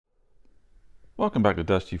Welcome back to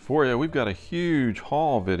Dust Euphoria. We've got a huge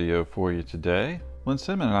haul video for you today. Lynn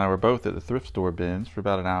Cinnamon and I were both at the thrift store bins for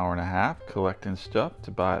about an hour and a half collecting stuff to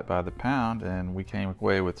buy it by the pound, and we came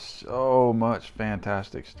away with so much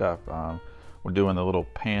fantastic stuff. We're doing the little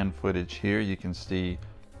pan footage here. You can see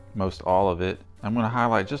most all of it. I'm going to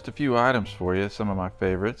highlight just a few items for you, some of my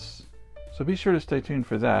favorites. So be sure to stay tuned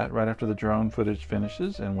for that right after the drone footage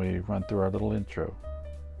finishes and we run through our little intro.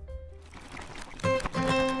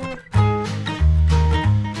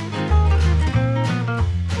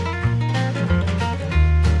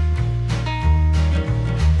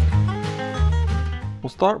 We'll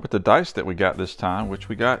start with the dice that we got this time, which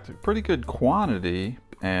we got pretty good quantity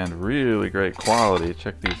and really great quality.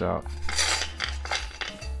 Check these out.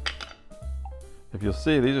 If you'll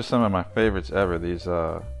see, these are some of my favorites ever, these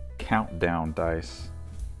countdown dice.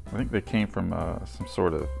 I think they came from some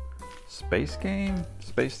sort of space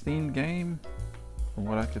themed game, from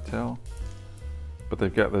what I could tell. But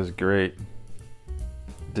they've got those great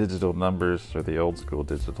digital numbers, or the old school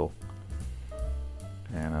digital.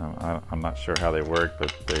 And I'm not sure how they work,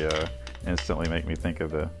 but they instantly make me think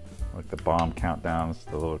of the bomb countdowns,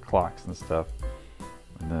 the little clocks and stuff.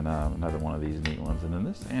 And then another one of these neat ones. And then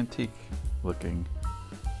this antique looking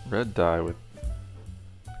red die with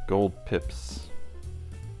gold pips.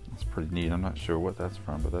 That's pretty neat. I'm not sure what that's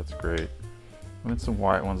from, but that's great. And then some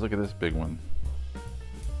white ones. Look at this big one.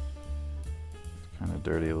 It's kind of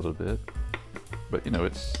dirty a little bit, but you know,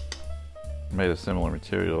 it's made of similar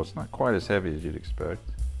material. It's not quite as heavy as you'd expect,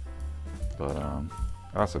 but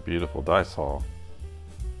that's a beautiful dice haul.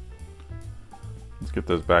 Let's get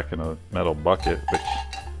those back in a metal bucket, which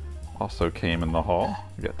also came in the haul.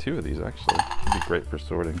 We got two of these actually. It'd be great for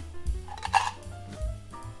sorting.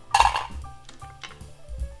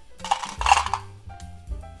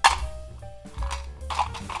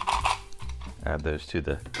 Add those to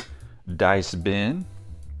the dice bin.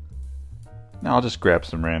 Now I'll just grab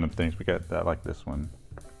some random things. We got that, like this one.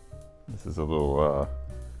 This is a little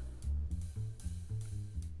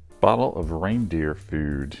bottle of reindeer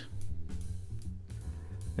food.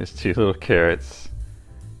 There's two little carrots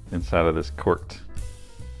inside of this corked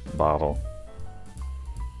bottle.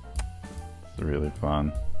 It's really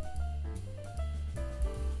fun.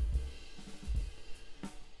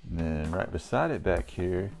 And then right beside it back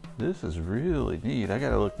here, this is really neat. I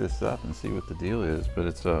gotta look this up and see what the deal is, but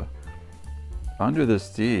it's a Under the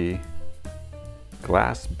Sea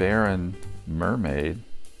glass baron mermaid.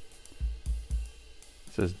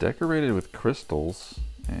 It says decorated with crystals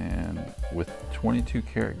and with 22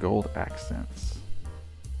 karat gold accents.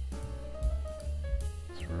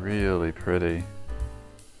 It's really pretty.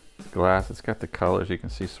 Glass, it's got the colors. You can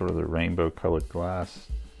see sort of the rainbow colored glass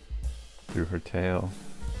through her tail.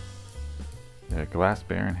 Yeah, glass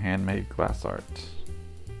baron handmade glass art.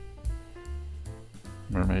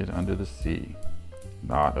 Mermaid under the sea.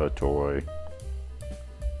 Not a toy.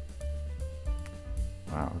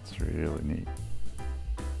 Wow, that's really neat.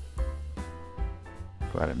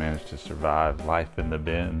 Glad it managed to survive life in the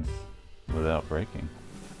bins without breaking.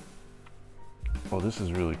 Oh, this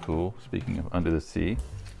is really cool. Speaking of under the sea,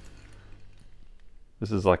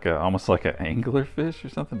 this is like almost like an anglerfish or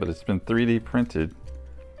something, but it's been 3D printed.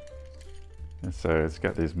 And so it's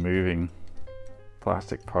got these moving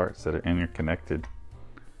plastic parts that are interconnected.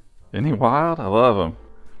 Isn't he wild? I love him.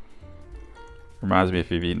 Reminds me if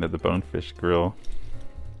you've eaten at the Bonefish Grill.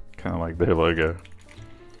 Kind of like their logo.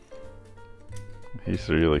 He's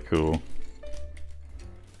really cool.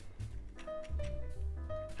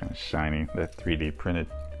 Kind of shiny, that 3D printed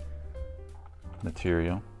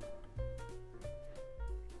material.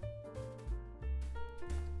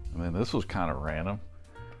 And then this was kind of random.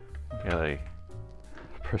 We got a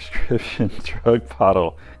prescription drug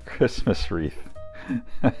bottle Christmas wreath.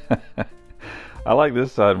 I like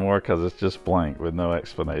this side more because it's just blank with no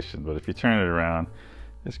explanation, but if you turn it around,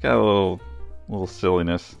 it's got a little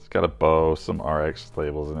silliness. It's got a bow, some RX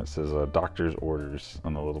labels, and it says doctor's orders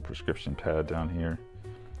on the little prescription pad down here.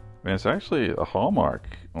 And it's actually a Hallmark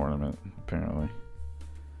ornament, apparently.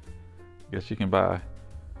 I guess you can buy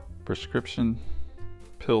prescription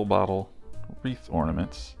pill bottle wreath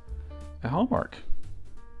ornaments at Hallmark.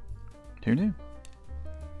 Who knew?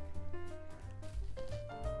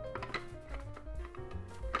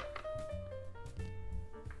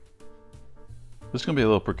 This is going to be a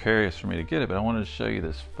little precarious for me to get it, but I wanted to show you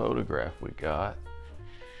this photograph we got.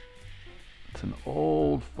 It's an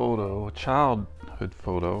old photo, a childhood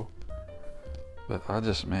photo, but I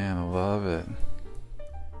just, man, I love it.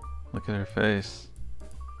 Look at her face.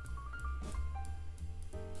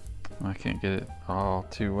 I can't get it all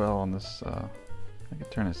too well on this. I can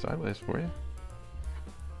turn it sideways for you.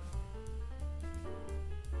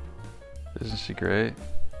 Isn't she great?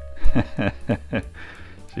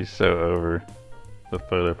 She's so over the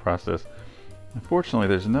photo process. Unfortunately,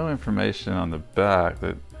 there's no information on the back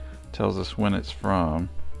that tells us when it's from.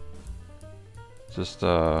 Just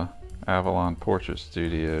Avalon Portrait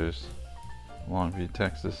Studios, Longview,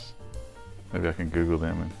 Texas. Maybe I can Google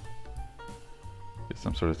them and get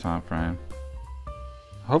some sort of time frame.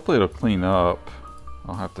 Hopefully it'll clean up.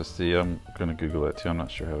 I'll have to see. I'm gonna Google that too. I'm not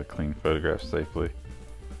sure how to clean photographs safely,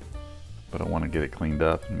 but I want to get it cleaned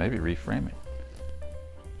up and maybe reframe it.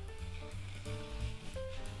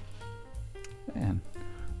 And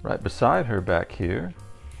right beside her back here,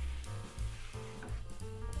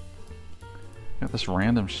 got this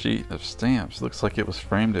random sheet of stamps. Looks like it was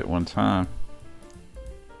framed at one time.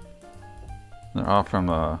 They're all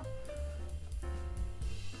from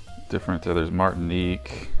different, there's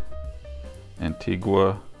Martinique,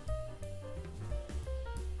 Antigua,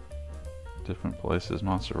 different places,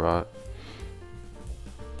 Montserrat,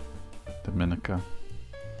 Dominica.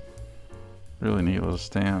 Really neat little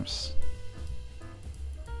stamps.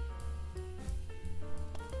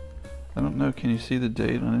 I don't know, can you see the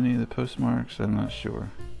date on any of the postmarks? I'm not sure.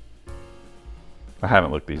 I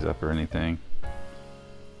haven't looked these up or anything.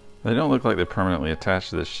 They don't look like they're permanently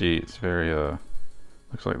attached to the sheet. It's very,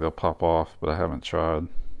 looks like they'll pop off, but I haven't tried.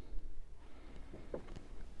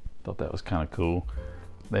 Thought that was kind of cool.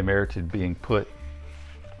 They merited being put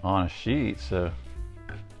on a sheet, so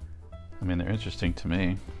I mean, they're interesting to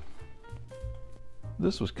me.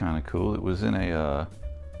 This was kind of cool. It was in a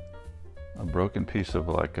broken piece of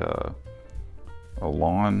like a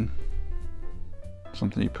lawn,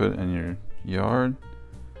 something you put in your yard.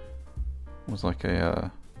 It was like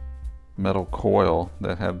a metal coil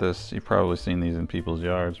that had this. You've probably seen these in people's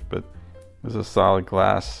yards, but it was a solid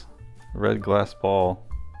glass, red glass ball.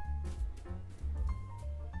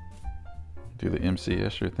 Do the MC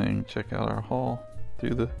Escher thing. Check out our haul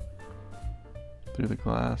through the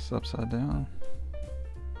glass upside down.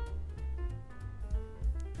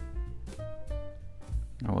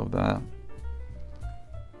 I love that.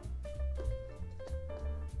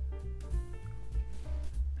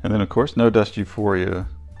 And then of course, No Dust Euphoria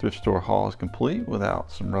thrift store haul is complete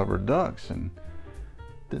without some rubber ducks, and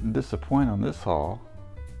didn't disappoint on this haul.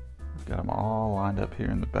 We've got them all lined up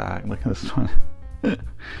here in the back. Look at this one.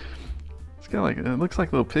 It's got like, it looks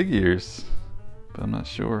like little pig ears, but I'm not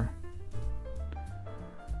sure.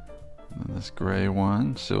 And then this gray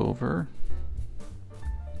one, silver.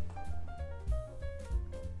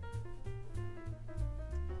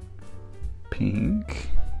 Pink,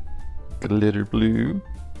 glitter blue,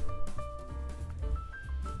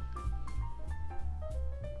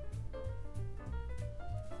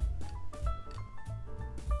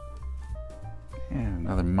 and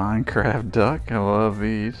another Minecraft duck. I love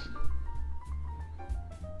these.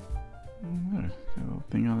 There's got a little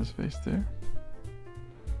thing on his face there.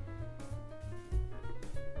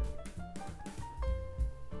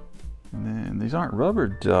 And then these aren't rubber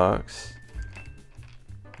ducks,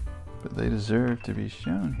 but they deserve to be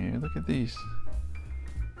shown here. Look at these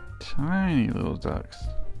tiny little ducks.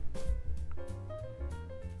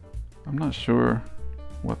 I'm not sure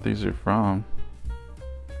what these are from.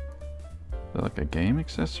 They're like a game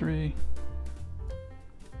accessory.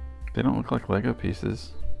 They don't look like Lego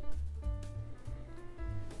pieces.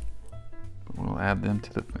 But we'll add them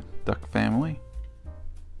to the duck family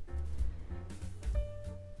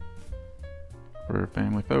for a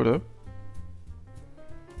family photo.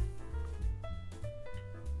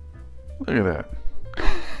 Look at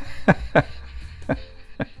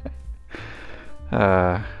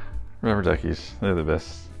that. Rubber duckies, they're the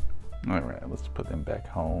best. Alright, let's put them back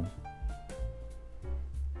home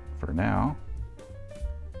for now,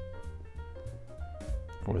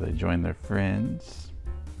 before they join their friends.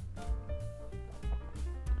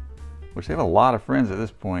 Which they have a lot of friends at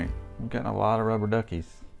this point. We've gotten a lot of rubber duckies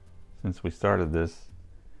since we started this.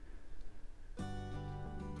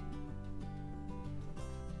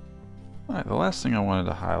 Alright, the last thing I wanted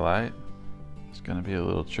to highlight is going to be a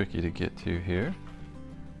little tricky to get to here.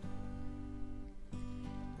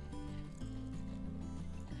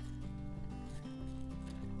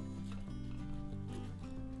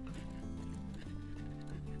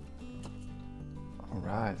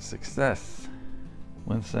 Alright, success.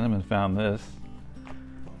 Lynn Cinnamon found this.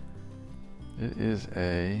 It is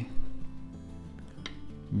a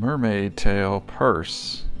mermaid tail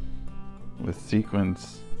purse with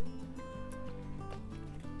sequins.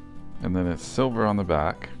 And then it's silver on the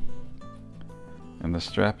back, and the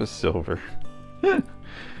strap is silver.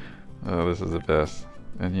 Oh, this is the best.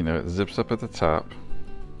 And you know, it zips up at the top.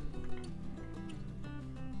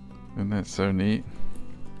 Isn't that so neat?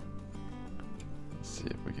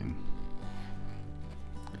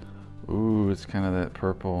 it's kind of that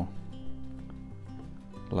purple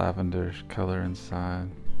lavender color inside.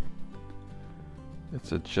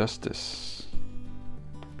 It's a Justice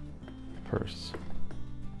purse.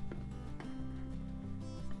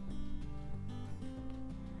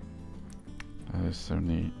 That is so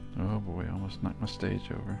neat. Oh boy, almost knocked my stage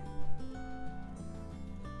over.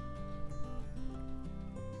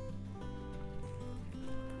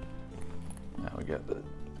 Now we got the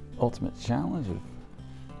ultimate challenge of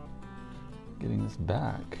getting this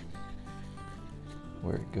back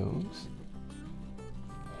where it goes.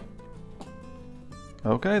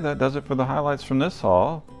 Okay, that does it for the highlights from this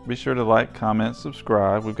haul. Be sure to like, comment,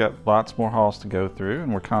 subscribe. We've got lots more hauls to go through,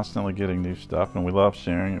 and we're constantly getting new stuff, and we love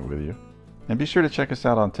sharing it with you. And be sure to check us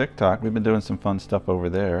out on TikTok. We've been doing some fun stuff over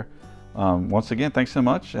there. Once again, thanks so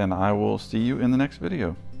much, and I will see you in the next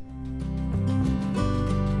video.